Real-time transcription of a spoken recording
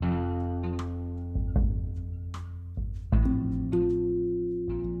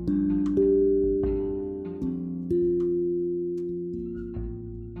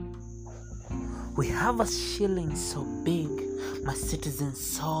have a shilling so big, my citizen's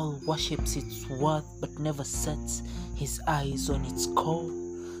soul worships its worth but never sets his eyes on its core,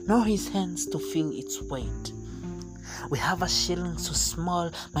 nor his hands to feel its weight. We have a shilling so small,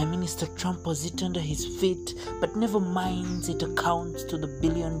 my minister tramples it under his feet, but never minds it accounts to the $1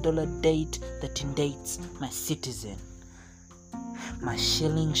 billion date that indates my citizen. My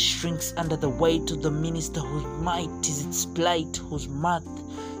shilling shrinks under the weight of the minister whose might is its plight, whose mirth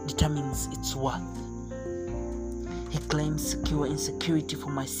determines its worth. He claims secure insecurity for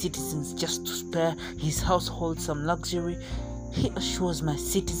my citizens just to spare his household some luxury. He assures my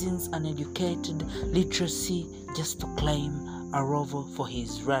citizens uneducated literacy just to claim a rover for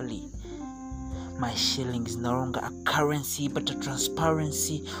his rally. My shilling is no longer a currency but a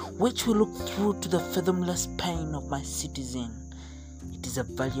transparency which will look through to the fathomless pain of my citizen. It is a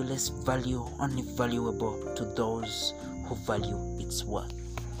valueless value, only valuable to those who value its worth.